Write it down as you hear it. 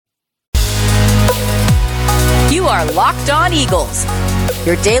are Locked On Eagles,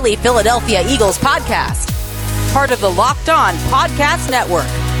 your daily Philadelphia Eagles podcast. Part of the Locked On Podcast Network,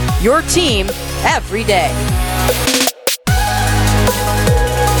 your team every day.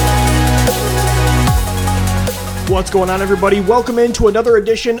 What's going on, everybody? Welcome into another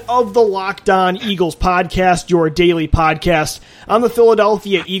edition of the Locked On Eagles podcast, your daily podcast on the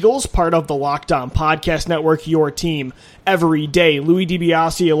Philadelphia Eagles, part of the Locked On Podcast Network, your team every day. Louie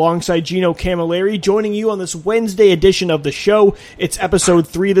DiBiase alongside Gino Camilleri joining you on this Wednesday edition of the show. It's episode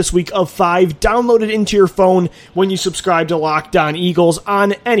 3 this week of 5. Download it into your phone when you subscribe to Locked On Eagles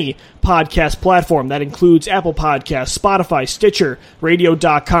on any podcast platform. That includes Apple Podcasts, Spotify, Stitcher,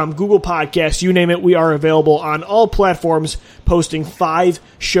 Radio.com, Google Podcasts, you name it. We are available on all platforms, posting 5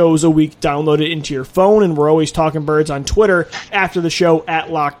 shows a week. Download it into your phone, and we're always talking birds on Twitter after the show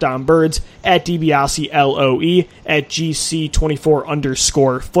at Locked On Birds, at DiBiase LOE, at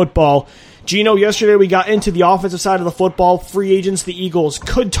GC24_football. Gino, yesterday we got into the offensive side of the football. Free agents the Eagles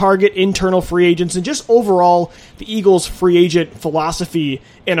could target, internal free agents, and just overall the Eagles' free agent philosophy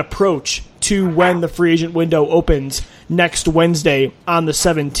and approach to when the free agent window opens next Wednesday on the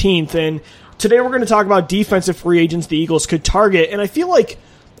 17th. And today we're going to talk about defensive free agents the Eagles could target. And I feel like,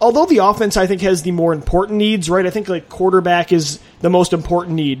 although the offense, I think, has the more important needs, right? I think like quarterback is the most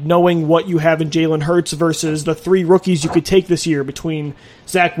important need, knowing what you have in Jalen Hurts versus the 3 rookies you could take this year between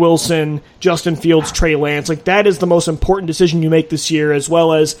Zach Wilson, Justin Fields, Trey Lance. Like, that is the most important decision you make this year, as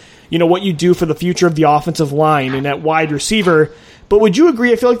well as, you know, what you do for the future of the offensive line and at wide receiver. But would you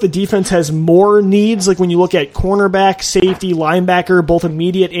agree, I feel like the defense has more needs, like when you look at cornerback, safety, linebacker, both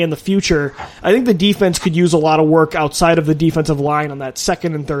immediate and the future. I think the defense could use a lot of work outside of the defensive line on that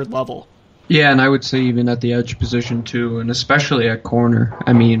second and third level. Yeah, and I would say even at the edge position too, and especially at corner.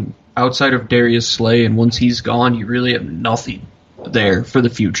 I mean, outside of Darius Slay, and once he's gone, you really have nothing there for the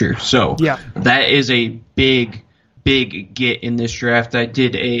future. So yeah, that is a big get in this draft. I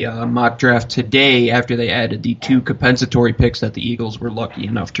did a mock draft today after they added the 2 compensatory picks that the Eagles were lucky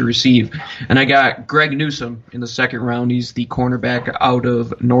enough to receive. And I got Greg Newsome in the second round. He's the cornerback out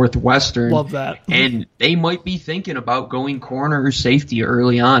of Northwestern. Love that. And they might be thinking about going corner or safety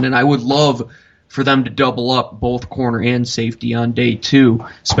early on. And I would love for them to double up both corner and safety on day 2,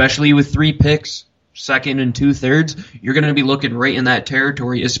 especially with 3 picks, second and 2/3. You're going to be looking right in that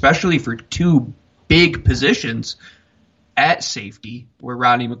territory, especially for 2 big positions at safety, where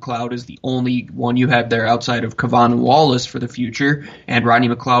Rodney McLeod is the only one you have there outside of Kavon Wallace for the future, and Rodney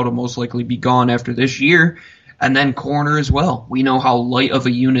McLeod will most likely be gone after this year. And then corner as well. We know how light of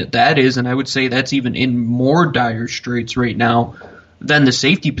a unit that is, and I would say that's even in more dire straits right now than the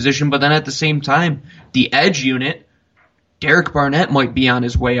safety position. But then at the same time, the edge unit, Derek Barnett might be on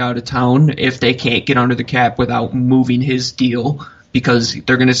his way out of town if they can't get under the cap without moving his deal, because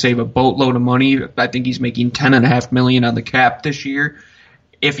they're going to save a boatload of money. I think he's making $10.5 million on the cap this year.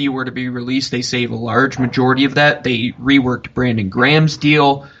 If he were to be released, they save a large majority of that. They reworked Brandon Graham's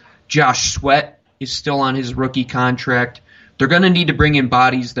deal. Josh Sweat is still on his rookie contract. They're going to need to bring in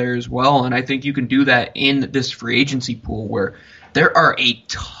bodies there as well, and I think you can do that in this free agency pool where there are a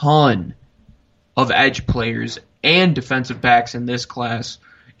ton of edge players and defensive backs in this class,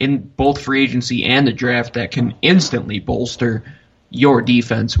 in both free agency and the draft, that can instantly bolster your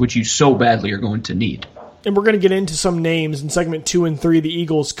defense, which you so badly are going to need. And we're going to get into some names in segment 2 and 3 the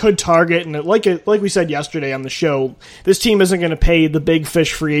Eagles could target. And like we said yesterday on the show, this team isn't going to pay the big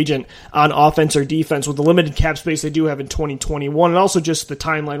fish free agent on offense or defense with the limited cap space they do have in 2021. And also just the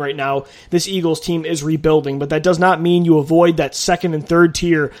timeline right now, this Eagles team is rebuilding. But that does not mean you avoid that second and third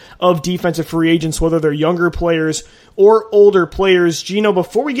tier of defensive free agents, whether they're younger players or older players. Gino,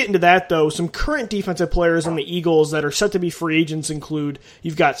 before we get into that, though, some current defensive players on the Eagles that are set to be free agents include,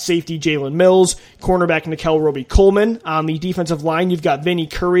 you've got safety Jalen Mills, cornerback Nickel Roby-Coleman. On the defensive line, you've got Vinny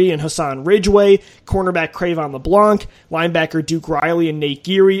Curry and Hassan Ridgeway, cornerback Cravon LeBlanc, linebacker Duke Riley and Nate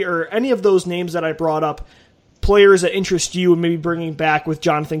Geary, or any of those names that I brought up, players that interest you and maybe bringing back with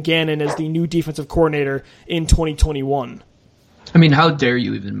Jonathan Gannon as the new defensive coordinator in 2021. I mean, how dare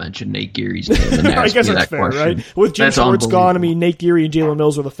you even mention Nate Geary's name and I ask guess me that's that fair, question. right? With Jim Schwartz gone, I mean, Nate Geary and Jalen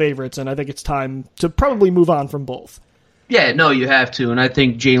Mills were the favorites, and I think it's time to probably move on from both. Yeah, no, you have to, and I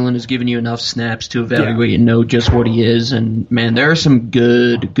think Jalen has given you enough snaps to evaluate and know just what he is, and man, there are some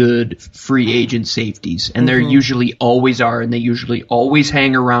good free agent safeties, and there usually always are, and they usually always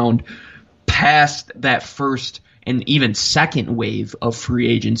hang around past that first and even second wave of free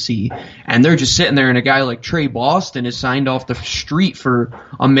agency, and they're just sitting there, and a guy like Trey Boston is signed off the street for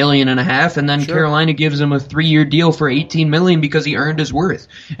 $1.5 million, and then Carolina gives him a 3-year deal for $18 million because he earned his worth.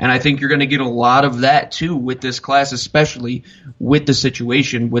 And I think you're going to get a lot of that too with this class, especially with the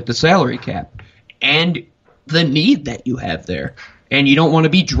situation with the salary cap. And the need that you have there. And you don't want to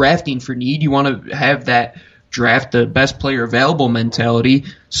be drafting for need. You want to have that draft the best player available mentality.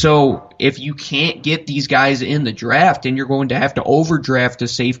 So if you can't get these guys in the draft and you're going to have to overdraft a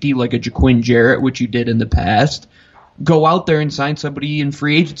safety like a Jaquin Jarrett, which you did in the past, go out there and sign somebody in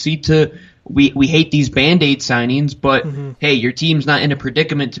free agency to we hate these Band-Aid signings, but hey, your team's not in a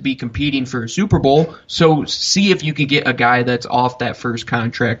predicament to be competing for a Super Bowl, so see if you can get a guy that's off that first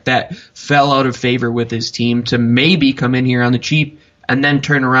contract that fell out of favor with his team to maybe come in here on the cheap and then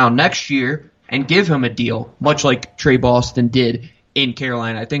turn around next year and give him a deal, much like Trey Boston did in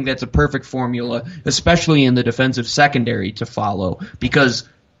Carolina. I think that's a perfect formula, especially in the defensive secondary, to follow, because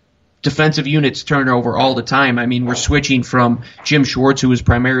defensive units turn over all the time. I mean, we're switching from Jim Schwartz, who was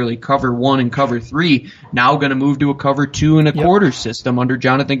primarily cover 1 and cover 3, now going to move to a cover 2 and a quarter system under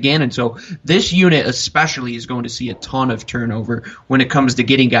Jonathan Gannon. So this unit especially is going to see a ton of turnover when it comes to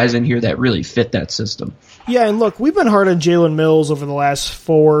getting guys in here that really fit that system. Yeah, and look, we've been hard on Jalen Mills over the last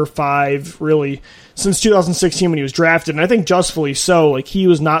 4 or 5, really, since 2016 when he was drafted, and I think justfully so. Like, he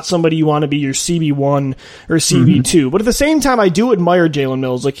was not somebody you want to be your CB1 or CB2. But at the same time, I do admire Jalen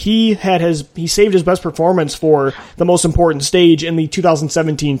Mills. Like, he saved his best performance for the most important stage in the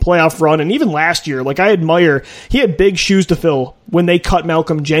 2017 playoff run, and even last year. Like, I admire, he had big shoes to fill when they cut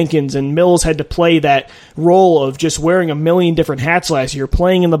Malcolm Jenkins, and Mills had to play that role of just wearing a million different hats last year,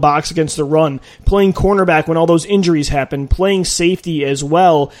 playing in the box against the run, playing cornerback when all those injuries happened, playing safety as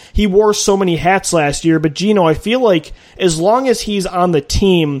well. He wore so many hats last year, but Gino, I feel like as long as he's on the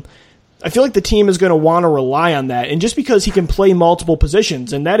team, I feel like the team is going to want to rely on that. And just because he can play multiple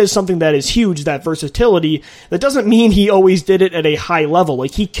positions, and that is something that is huge, that versatility, that doesn't mean he always did it at a high level.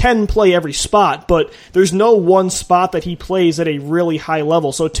 Like, he can play every spot, but there's no one spot that he plays at a really high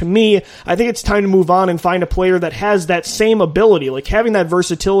level. So to me, I think it's time to move on and find a player that has that same ability, like having that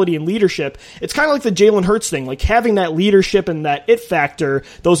versatility and leadership. It's kind of like the Jalen Hurts thing, like having that leadership and that it factor,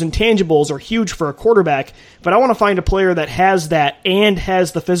 those intangibles are huge for a quarterback, but I want to find a player that has that and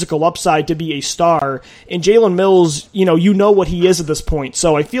has the physical upside to be a star. And Jalen Mills, you know what he is at this point.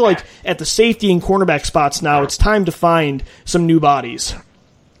 So I feel like at the safety and cornerback spots now, it's time to find some new bodies.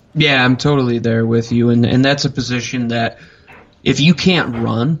 Yeah, I'm totally there with you. And that's a position that if you can't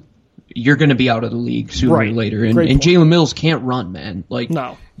run, you're going to be out of the league sooner or later. And Jalen Mills can't run, man. Like,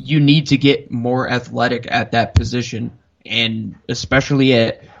 no. You need to get more athletic at that position. And especially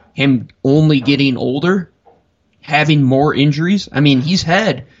at him only getting older, having more injuries. I mean, he's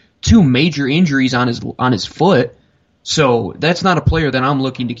had 2 major injuries on his foot, so that's not a player that I'm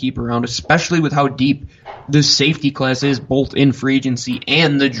looking to keep around, especially with how deep this safety class is, both in free agency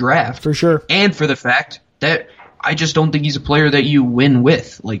and the draft. For sure. And for the fact that I just don't think he's a player that you win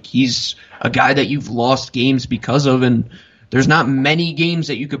with. Like, he's a guy that you've lost games because of, and there's not many games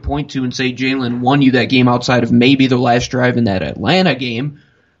that you could point to and say Jalen won you that game outside of maybe the last drive in that Atlanta game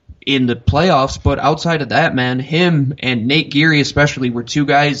in the playoffs, but outside of that, man, him and Nate Geary especially were 2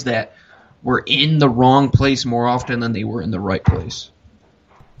 guys that were in the wrong place more often than they were in the right place.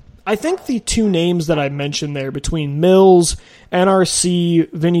 I think the 2 names that I mentioned there, between Mills, NRC,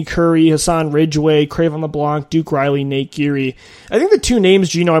 Vinny Curry, Hassan Ridgeway, Cravon LeBlanc, Duke Riley, Nate Geary, I think the 2 names,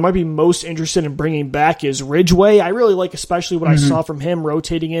 Gino, I might be most interested in bringing back is Ridgeway. I really like especially what I saw from him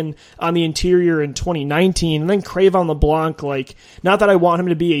rotating in on the interior in 2019. And then Cravon LeBlanc, like, not that I want him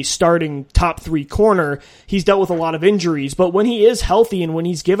to be a starting top 3 corner. He's dealt with a lot of injuries. But when he is healthy and when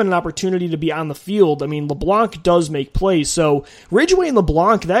he's given an opportunity to be on the field, I mean, LeBlanc does make plays. So Ridgeway and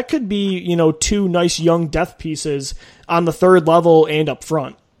LeBlanc, that could be, 2 nice young depth pieces on the 3rd level and up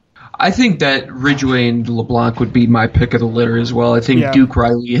front. I think that Ridgeway and LeBlanc would be my pick of the litter as well. I think Duke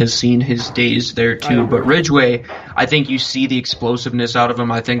Riley has seen his days there too, but Ridgeway, I think you see the explosiveness out of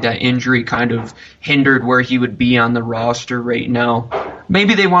him. I think that injury kind of hindered where he would be on the roster right now.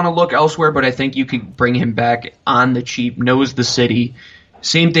 Maybe they want to look elsewhere, but I think you could bring him back on the cheap, knows the city.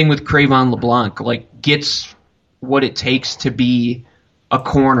 Same thing with Cravon LeBlanc, like, gets what it takes to be a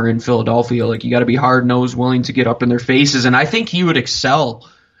corner in Philadelphia. Like, you got to be hard-nosed, willing to get up in their faces, and I think he would excel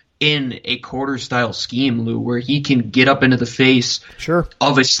in a quarter-style scheme, Lou, where he can get up into the face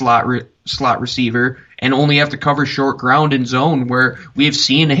of a slot receiver and only have to cover short ground and zone, where we have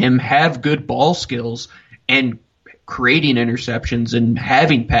seen him have good ball skills and creating interceptions and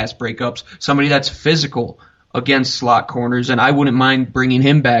having pass breakups, somebody that's physical against slot corners, and I wouldn't mind bringing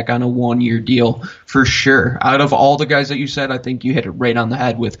him back on a 1-year deal for sure. Out of all the guys that you said, I think you hit it right on the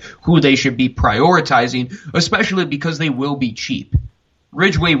head with who they should be prioritizing, especially because they will be cheap.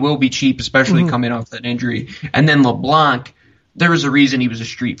 Ridgeway will be cheap, especially coming off that injury. And then LeBlanc, there was a reason he was a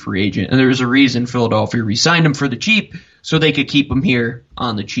street free agent, and there was a reason Philadelphia re-signed him for the cheap, so they could keep him here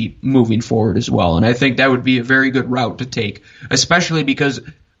on the cheap moving forward as well. And I think that would be a very good route to take, especially because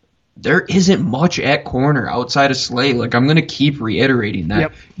there isn't much at corner outside of Slay. Like, I'm going to keep reiterating that.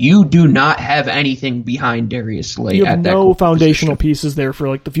 Yep. You do not have anything behind Darius Slay. You have at that no foundational position. pieces there for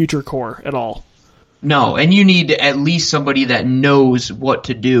like the future core at all. No, and you need at least somebody that knows what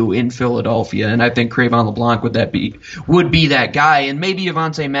to do in Philadelphia, and I think Cravon LeBlanc would be that guy, and maybe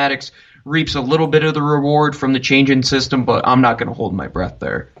Avonte Maddox reaps a little bit of the reward from the change in system, but I'm not going to hold my breath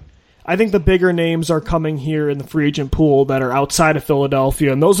there. I think the bigger names are coming here in the free agent pool that are outside of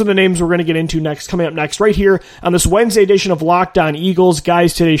Philadelphia, and those are the names we're going to get into coming up next, right here on this Wednesday edition of Locked On Eagles.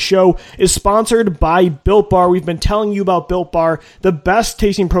 Guys, today's show is sponsored by Built Bar. We've been telling you about Built Bar, the best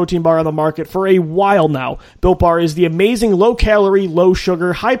tasting protein bar on the market for a while now. Built Bar is the amazing low-calorie,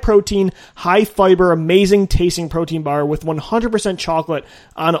 low-sugar, high-protein, high-fiber, amazing tasting protein bar with 100% chocolate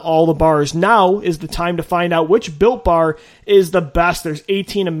on all the bars. Now is the time to find out which Built Bar is the best. There's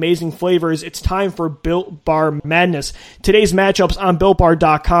 18 amazing flavors. It's time for Built Bar madness. Today's matchups on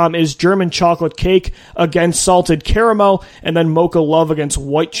BuiltBar.com is German chocolate cake against salted caramel, and then mocha love against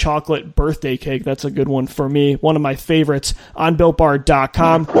white chocolate birthday cake. That's a good one for me. One of my favorites on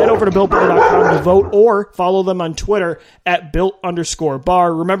BuiltBar.com. Head over to BuiltBar.com to vote or follow them on Twitter at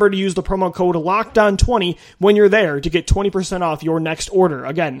Built_bar. Remember to use the promo code LOCKEDON20 when you're there to get 20% off your next order.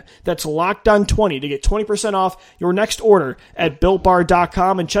 Again, that's LOCKEDON20 to get 20% off your next order at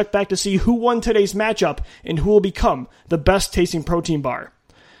BuiltBar.com, and check back to see who won today's matchup and who will become the best tasting protein bar.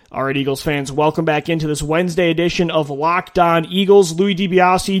 All right, Eagles fans, welcome back into this Wednesday edition of Locked On Eagles. Louie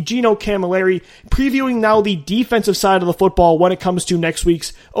DiBiase, Gino Camilleri, previewing now the defensive side of the football when it comes to next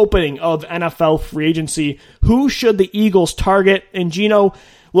week's opening of NFL free agency. Who should the Eagles target? And Gino,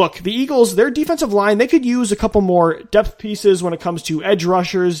 look, the Eagles, their defensive line, they could use a couple more depth pieces when it comes to edge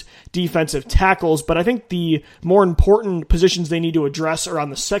rushers, defensive tackles, but I think the more important positions they need to address are on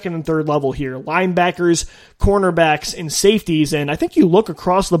the second and third level here. Linebackers, cornerbacks, and safeties, and I think you look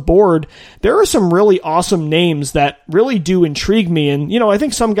across the board, there are some really awesome names that really do intrigue me, and, I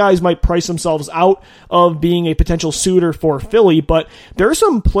think some guys might price themselves out of being a potential suitor for Philly, but there are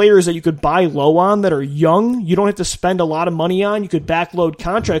some players that you could buy low on that are young, you don't have to spend a lot of money on, you could backload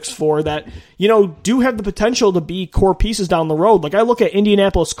contracts for that, do have the potential to be core pieces down the road. Like I look at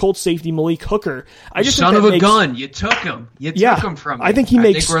Indianapolis Colts safety Malik Hooker. I just son of a gun, you took him. You took him from me. I think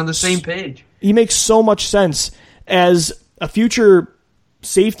I think we're on the same page. He makes so much sense as a future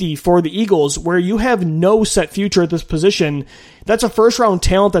safety for the Eagles where you have no set future at this position. That's a first-round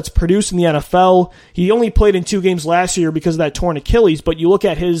talent that's produced in the NFL. He only played in 2 games last year because of that torn Achilles, but you look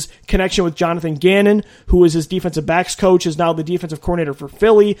at his connection with Jonathan Gannon, who is his defensive backs coach, is now the defensive coordinator for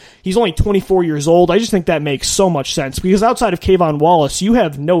Philly. He's only 24 years old. I just think that makes so much sense because outside of Kayvon Wallace, you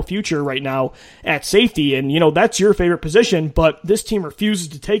have no future right now at safety, and that's your favorite position, but this team refuses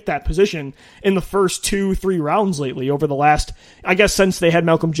to take that position in the first 2-3 rounds lately over the last, I guess, since they had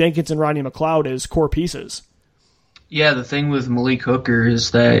Malcolm Jenkins and Rodney McLeod as core pieces. Yeah, the thing with Malik Hooker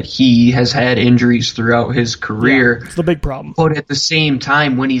is that he has had injuries throughout his career. Yeah, it's the big problem. But at the same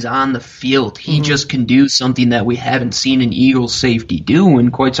time, when he's on the field, he just can do something that we haven't seen an Eagles safety do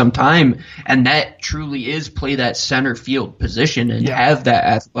in quite some time, and that truly is play that center field position and have that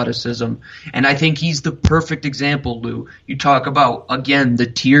athleticism. And I think he's the perfect example, Lou. You talk about, again, the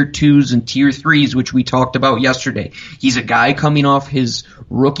tier 2s and tier 3s, which we talked about yesterday. He's a guy coming off his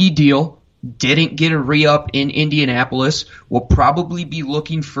rookie deal, didn't get a re-up in Indianapolis, will probably be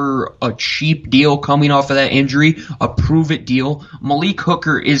looking for a cheap deal coming off of that injury, a prove-it deal. Malik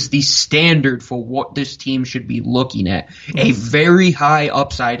Hooker is the standard for what this team should be looking at. A very high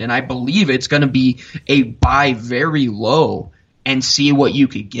upside, and I believe it's going to be a buy very low and see what you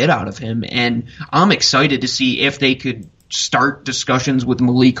could get out of him. And I'm excited to see if they could start discussions with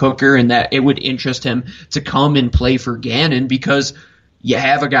Malik Hooker and that it would interest him to come and play for Gannon because you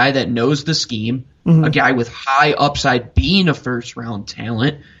have a guy that knows the scheme, a guy with high upside being a first-round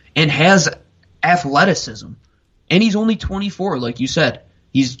talent, and has athleticism. And he's only 24, like you said.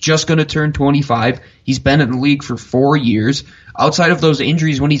 He's just going to turn 25. He's been in the league for 4 years. Outside of those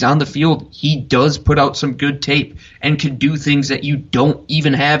injuries, when he's on the field, he does put out some good tape and can do things that you don't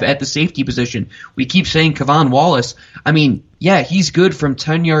even have at the safety position. We keep saying Kayvon Wallace. I mean, yeah, he's good from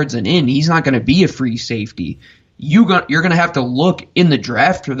 10 yards and in. He's not going to be a free safety. You're going to have to look in the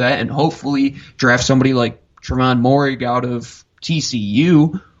draft for that and hopefully draft somebody like Trevon Moehrig out of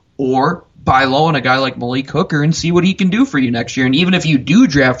TCU or buy low on a guy like Malik Hooker and see what he can do for you next year. And even if you do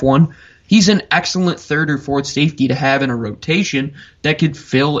draft one, he's an excellent third or fourth safety to have in a rotation that could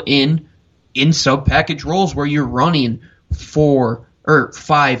fill in sub-package roles where you're running 4, or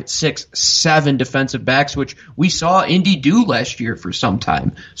 5, 6, 7 defensive backs, which we saw Indy do last year for some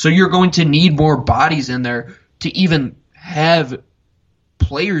time. So you're going to need more bodies in there to even have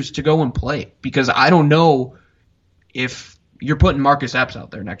players to go and play, because I don't know if you're putting Marcus Epps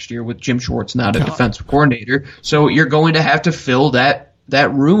out there next year with Jim Schwartz not a defensive coordinator. So you're going to have to fill that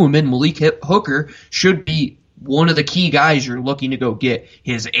room, and Malik Hooker should be one of the key guys you're looking to go get.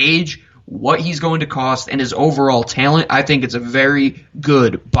 His age, what he's going to cost, and his overall talent, I think it's a very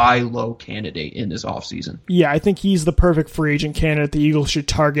good buy low candidate in this offseason. Yeah, I think he's the perfect free agent candidate the Eagles should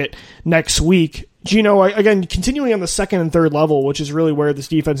target next week. Gino, again, continuing on the second and third level, which is really where this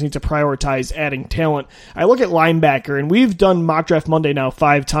defense needs to prioritize adding talent, I look at linebacker, and we've done Mock Draft Monday now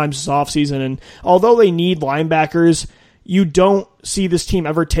 5 times this offseason, and although they need linebackers, you don't see this team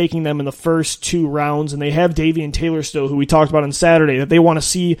ever taking them in the first 2 rounds, and they have Davian Taylor still, who we talked about on Saturday, that they want to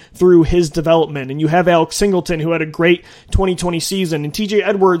see through his development, and you have Alex Singleton, who had a great 2020 season, and TJ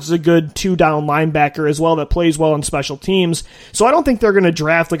Edwards is a good 2-down linebacker as well that plays well on special teams, so I don't think they're going to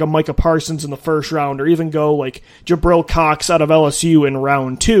draft like a Micah Parsons in the first round, or even go like Jabril Cox out of LSU in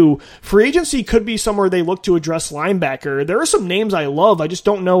round 2. Free agency could be somewhere they look to address linebacker. There are some names I love, I just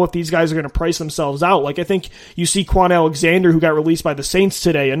don't know if these guys are going to price themselves out. Like I think you see Quan Alexander, who got released by the Saints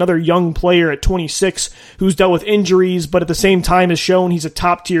today, another young player at 26 who's dealt with injuries, but at the same time has shown he's a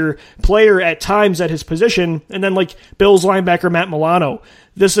top-tier player at times at his position. And then like Bills linebacker Matt Milano.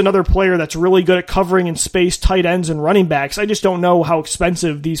 This is another player that's really good at covering in space tight ends and running backs. I just don't know how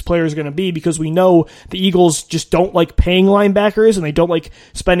expensive these players are going to be, because we know the Eagles just don't like paying linebackers, and they don't like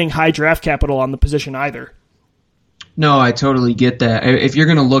spending high draft capital on the position either. No, I totally get that. If you're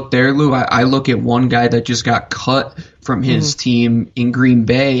going to look there, Lou, I look at one guy that just got cut from his team in Green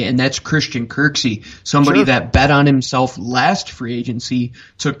Bay, and that's Christian Kirksey, somebody that bet on himself last free agency,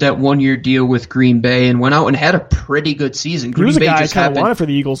 took that 1-year deal with Green Bay, and went out and had a pretty good season. He was a guy I kind of wanted for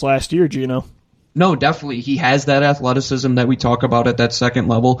the Eagles last year, Gino. No, definitely. He has that athleticism that we talk about at that second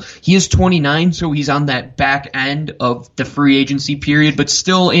level. He is 29, so he's on that back end of the free agency period, but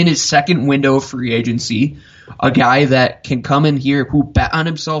still in his second window of free agency. A guy that can come in here who bet on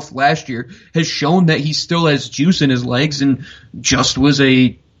himself last year, has shown that he still has juice in his legs, and just was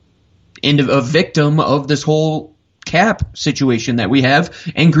a victim of this whole cap situation that we have.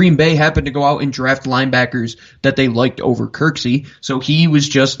 And Green Bay happened to go out and draft linebackers that they liked over Kirksey, so he was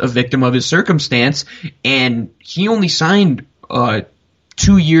just a victim of his circumstance, and he only signed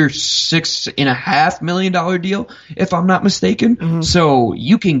 2-year, $6.5 million deal, if I'm not mistaken. Mm-hmm. So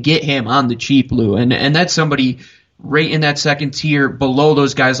you can get him on the cheap, Lou, and that's somebody right in that second tier below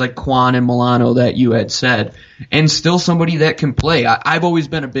those guys like Quan and Milano that you had said, and still somebody that can play. I've always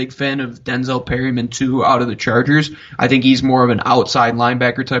been a big fan of Denzel Perryman too, out of the Chargers. I think he's more of an outside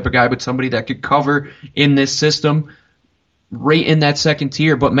linebacker type of guy, but somebody that could cover in this system. Right in that second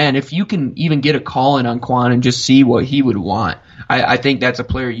tier. But man, if you can even get a call in on Quan and just see what he would want, I think that's a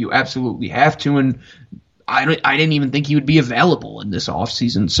player you absolutely have to. And I didn't even think he would be available in this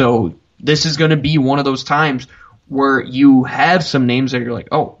offseason. So this is going to be one of those times where you have some names that you're like,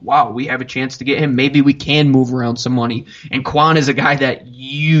 oh, wow, we have a chance to get him. Maybe we can move around some money. And Quan is a guy that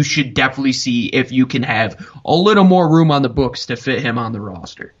you should definitely see if you can have a little more room on the books to fit him on the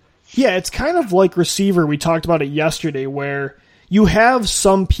roster. Yeah, it's kind of like receiver. We talked about it yesterday, where you have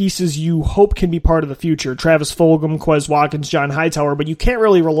some pieces you hope can be part of the future. Travis Fulgham, Quez Watkins, John Hightower, but you can't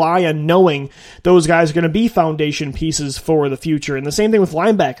really rely on knowing those guys are going to be foundation pieces for the future. And the same thing with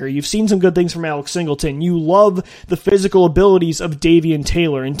linebacker. You've seen some good things from Alex Singleton. You love the physical abilities of Davian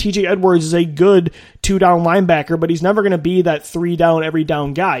Taylor. And TJ Edwards is a good 2-down linebacker, but he's never going to be that 3-down, every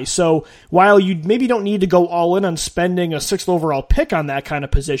down guy. So while you maybe don't need to go all in on spending a 6th overall pick on that kind of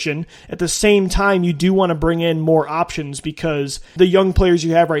position, at the same time, you do want to bring in more options, because the young players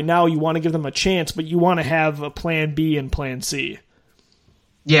you have right now, you want to give them a chance, but you want to have a plan B and plan C.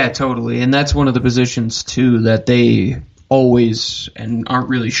 Yeah, totally. And that's one of the positions, too, that they always and aren't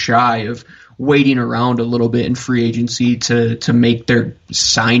really shy of waiting around a little bit in free agency to make their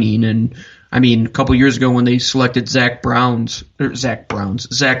signing. And I mean, a couple years ago when they selected Zach Brown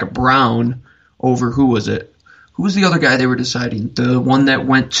over, who was it? Who was the other guy they were deciding? The one that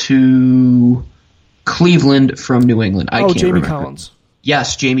went to Cleveland from New England. I can't Jamie remember. Collins.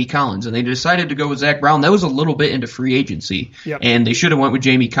 Yes, Jamie Collins. And they decided to go with Zach Brown. That was a little bit into free agency. Yep. And they should have went with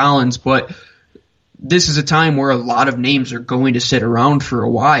Jamie Collins, but this is a time where a lot of names are going to sit around for a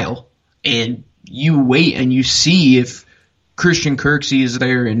while. And you wait and you see if Christian Kirksey is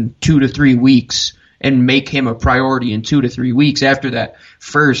there in 2 to 3 weeks, and make him a priority in 2 to 3 weeks after that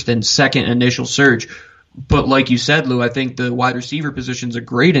first and second initial surge. But like you said, Lou, I think the wide receiver position is a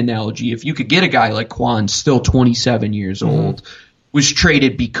great analogy. If you could get a guy like Quan, still 27 years old, was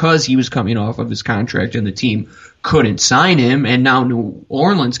traded because he was coming off of his contract and the team couldn't sign him, and now New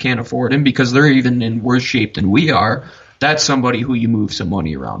Orleans can't afford him because they're even in worse shape than we are. That's somebody who you move some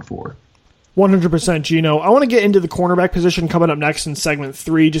money around for. 100% Gino. I want to get into the cornerback position coming up next in segment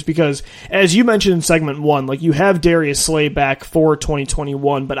 3, just because, as you mentioned in segment 1, like, you have Darius Slay back for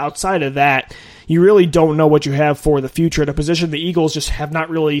 2021, but outside of that, you really don't know what you have for the future at a position the Eagles just have not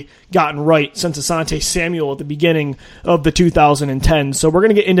really gotten right since Asante Samuel at the beginning of the 2010s. So we're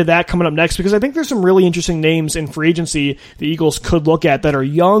going to get into that coming up next, because I think there's some really interesting names in free agency the Eagles could look at that are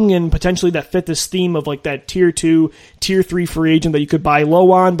young and potentially that fit this theme of like that tier 2, tier 3 free agent that you could buy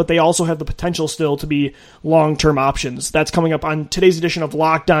low on, but they also have the potential still to be long-term options. That's coming up on today's edition of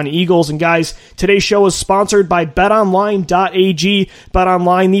Locked On Eagles. And guys, today's show is sponsored by betonline.ag.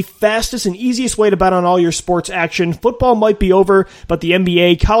 BetOnline, the fastest and easiest way to bet on all your sports action. Football might be over, but the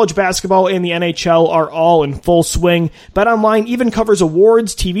NBA, college basketball, and the NHL are all in full swing. BetOnline even covers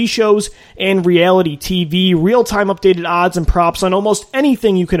awards, TV shows, and reality TV. Real-time updated odds and props on almost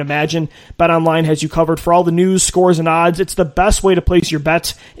anything you can imagine. BetOnline has you covered for all the news, scores, and odds. It's the best way to place your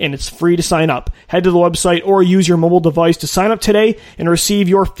bets, and it's free to sign up. Head to the website or use your mobile device to sign up today and receive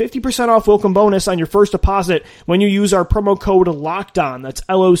your 50% off welcome bonus on your first deposit when you use our promo code LOCKEDON. That's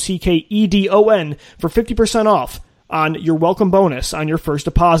LOCKEDON for 50% off on your welcome bonus on your first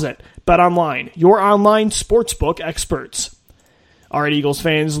deposit. BetOnline, your online sportsbook experts. All right, Eagles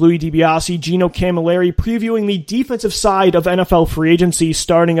fans, Louie DiBiase, Gino Camilleri previewing the defensive side of NFL free agency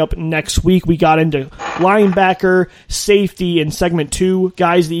starting up next week. We got into linebacker, safety in segment 2,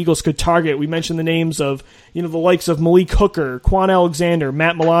 guys the Eagles could target. We mentioned the names of, the likes of Malik Hooker, Quan Alexander,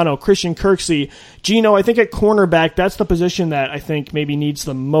 Matt Milano, Christian Kirksey. Gino, I think at cornerback, that's the position that I think maybe needs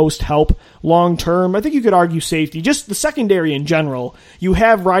the most help long term. I think you could argue safety, just the secondary in general. You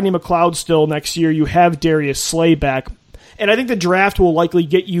have Rodney McLeod still next year. You have Darius Slay back. And I think the draft will likely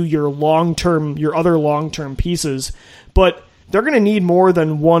get you your other long-term pieces, but they're going to need more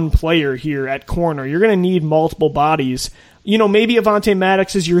than one player here at corner. You're going to need multiple bodies. Maybe Avonte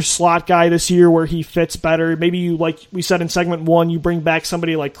Maddox is your slot guy this year where he fits better. Maybe you, like we said in segment 1, you bring back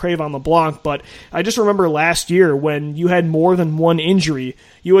somebody like Crayvon LeBlanc, but I just remember last year when you had more than one injury,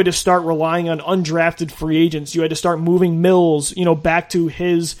 you had to start relying on undrafted free agents. You had to start moving Mills, back to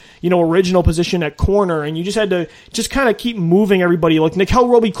his, original position at corner, and you just had to just kind of keep moving everybody. Like Nickel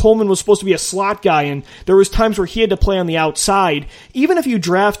Roby-Coleman was supposed to be a slot guy, and there was times where he had to play on the outside. Even if you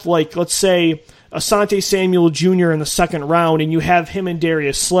draft, like, let's say, Asante Samuel Jr. in the second round and you have him and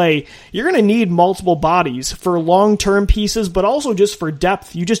Darius Slay, you're going to need multiple bodies for long-term pieces, but also just for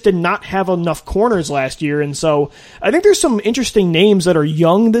depth. You just did not have enough corners last year, and so I think there's some interesting names that are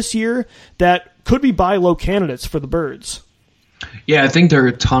young this year that could be buy low candidates for the Birds. Yeah, I think there are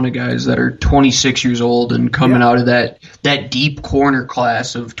a ton of guys that are 26 years old and coming out of that deep corner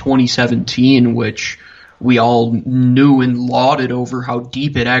class of 2017, which we all knew and lauded over how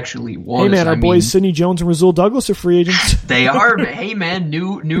deep it actually was. Hey, man, our boys Sidney Jones and Rasul Douglas are free agents. They are. Hey, man,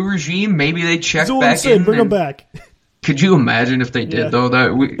 new regime. Maybe they check back in. Bring them back. Could you imagine if they did, though?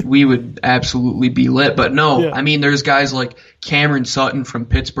 That we would absolutely be lit. But no, I mean, there's guys like Cameron Sutton from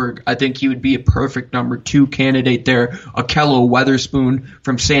Pittsburgh. I think he would be a perfect number 2 candidate there. Akello Weatherspoon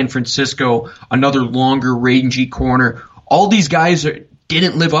from San Francisco, another longer, rangy corner. All these guys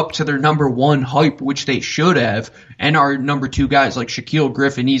didn't live up to their number 1 hype, which they should have, and our number 2 guys like Shaquille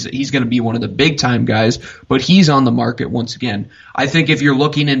Griffin, he's going to be one of the big-time guys, but he's on the market once again. I think if you're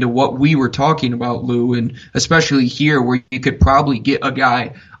looking into what we were talking about, Lou, and especially here where you could probably get a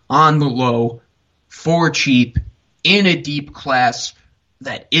guy on the low for cheap in a deep class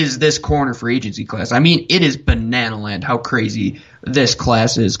that is this corner free agency class. I mean, it is banana land how crazy this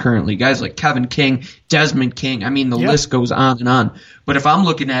class is currently. Guys like Kevin King, Desmond King, I mean, the list goes on and on. But if I'm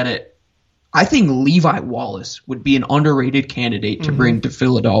looking at it, I think Levi Wallace would be an underrated candidate to bring to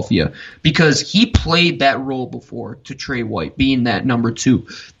Philadelphia because he played that role before to Trey White, being that number 2.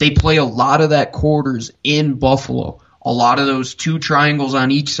 They play a lot of that quarters in Buffalo. A lot of those 2 triangles on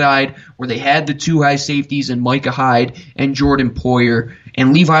each side where they had the 2 high safeties and Micah Hyde and Jordan Poyer.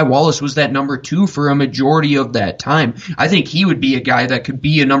 And Levi Wallace was that number 2 for a majority of that time. I think he would be a guy that could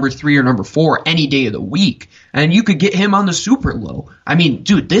be a number 3 or number 4 any day of the week. And you could get him on the super low. I mean,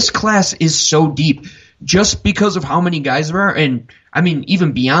 dude, this class is so deep just because of how many guys there are. And I mean,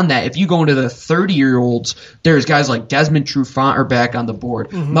 even beyond that, if you go into the 30-year-olds, there's guys like Desmond Trufant are back on the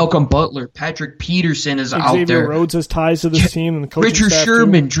board. Malcolm Butler, Patrick Peterson is out there. Xavier Rhodes has ties to this team and the coaching Richard staff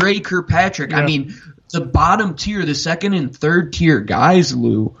Sherman, too. Dre Kirkpatrick. I mean, the bottom tier, the second and third tier guys,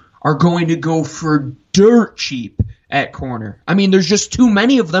 Lou, are going to go for dirt cheap at corner. I mean, there's just too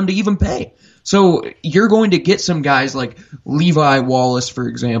many of them to even pay. So you're going to get some guys like Levi Wallace, for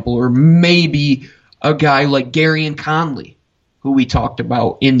example, or maybe a guy like Garyon Conley, who we talked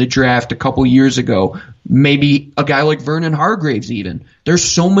about in the draft a couple years ago. Maybe a guy like Vernon Hargreaves even. There's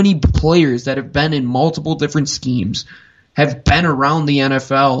so many players that have been in multiple different schemes, have been around the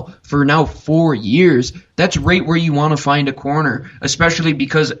NFL for now 4 years. That's right where you want to find a corner, especially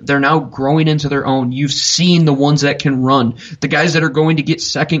because they're now growing into their own. You've seen the ones that can run. The guys that are going to get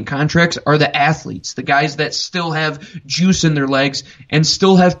second contracts are the athletes, the guys that still have juice in their legs and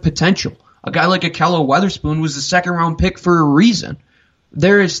still have potential. A guy like Akello Weatherspoon was a second-round pick for a reason.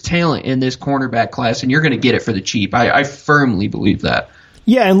 There is talent in this cornerback class, and you're going to get it for the cheap. I firmly believe that.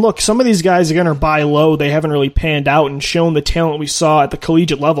 Yeah, and look, some of these guys, again, are buy low. They haven't really panned out and shown the talent we saw at the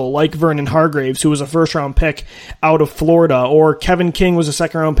collegiate level, like Vernon Hargreaves, who was a first-round pick out of Florida, or Kevin King was a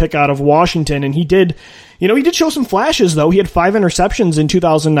second-round pick out of Washington, and he did show some flashes, though. He had 5 interceptions in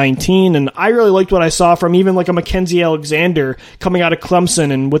 2019, and I really liked what I saw from even like a Mackenzie Alexander coming out of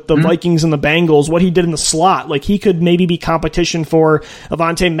Clemson and with the Vikings and the Bengals, what he did in the slot. Like, he could maybe be competition for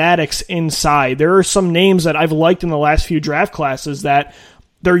Avonte Maddox inside. There are some names that I've liked in the last few draft classes that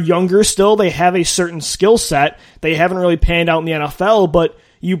they're younger still. They have a certain skill set. They haven't really panned out in the NFL, but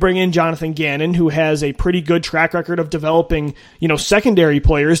you bring in Jonathan Gannon, who has a pretty good track record of developing, secondary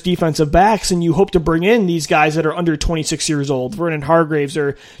players, defensive backs, and you hope to bring in these guys that are under 26 years old, Vernon Hargreaves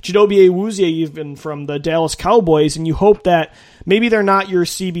or Chidobe Awuzie, even from the Dallas Cowboys, and you hope that maybe they're not your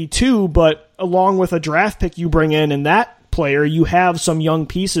CB2, but along with a draft pick you bring in that player, you have some young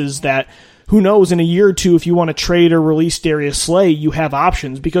pieces that, who knows, in a year or two, if you want to trade or release Darius Slay, you have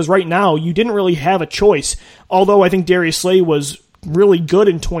options. Because right now, you didn't really have a choice. Although I think Darius Slay was really good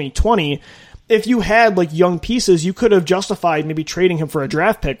in 2020, if you had like young pieces, you could have justified maybe trading him for a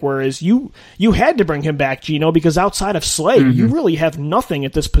draft pick, whereas you had to bring him back, Gino, because outside of Slay, you really have nothing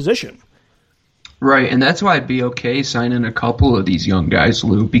at this position. Right, and that's why I'd be okay signing a couple of these young guys,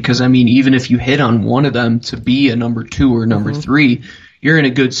 Lou, because, even if you hit on one of them to be a number 2 or number 3, you're in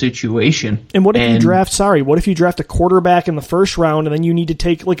a good situation. And what if you draft a quarterback in the first round and then you need to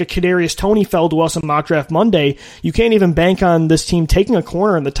take, like a Kadarius Toney fell to us on Mock Draft Monday, you can't even bank on this team taking a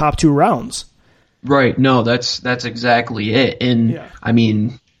corner in the top 2 rounds. Right, no, that's exactly it.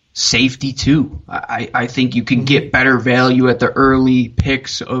 And, safety too. I think you can get better value at the early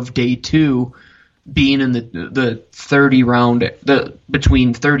picks of day 2, being in the 30 round,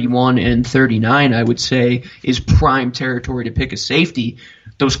 between 31 and 39, I would say, is prime territory to pick a safety.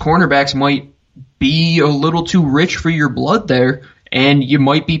 Those cornerbacks might be a little too rich for your blood there, and you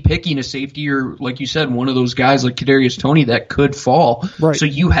might be picking a safety or, like you said, one of those guys like Kadarius Toney that could fall. Right. So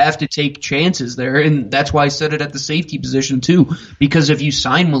you have to take chances there, and that's why I said it at the safety position too, because if you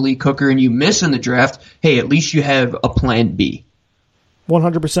sign Malik Hooker and you miss in the draft, hey, at least you have a plan B.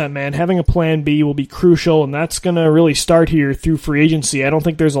 100%, man. Having a plan B will be crucial, and that's going to really start here through free agency. I don't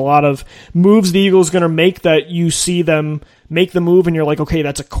think there's a lot of moves the Eagles going to make that you see them make the move and you're like, okay,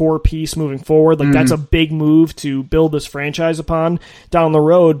 that's a core piece moving forward. Like, that's a big move to build this franchise upon down the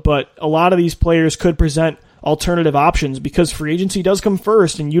road, but a lot of these players could present alternative options because free agency does come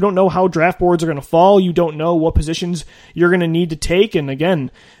first, and you don't know how draft boards are going to fall. You don't know what positions you're going to need to take, and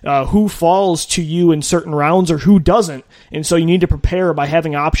again, who falls to you in certain rounds or who doesn't. And so you need to prepare by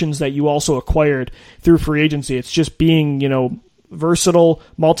having options that you also acquired through free agency. It's just being, versatile,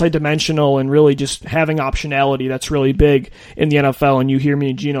 multidimensional, and really just having optionality. That's really big in the NFL, and you hear me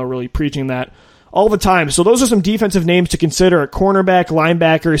and Gino really preaching that all the time. So those are some defensive names to consider at cornerback,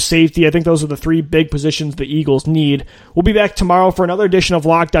 linebacker, safety. I think those are the 3 big positions the Eagles need. We'll be back tomorrow for another edition of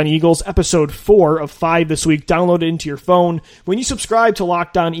Locked On Eagles, episode 4 of 5 this week. Download it into your phone. When you subscribe to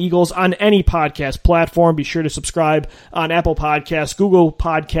Locked On Eagles on any podcast platform, be sure to subscribe on Apple Podcasts, Google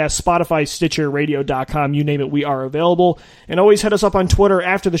Podcasts, Spotify, Stitcher, Radio.com, you name it, we are available. And always hit us up on Twitter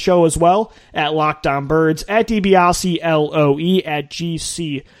after the show as well, at Locked On Birds, at DiBiase, LOE, at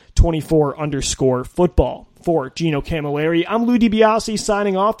GC24_football. For Gino Camilleri, I'm Lou DiBiase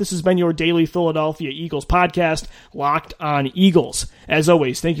signing off. This has been your daily Philadelphia Eagles podcast, Locked On Eagles. As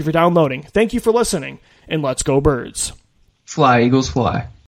always, thank you for downloading, thank you for listening, and let's go Birds. Fly, Eagles, fly.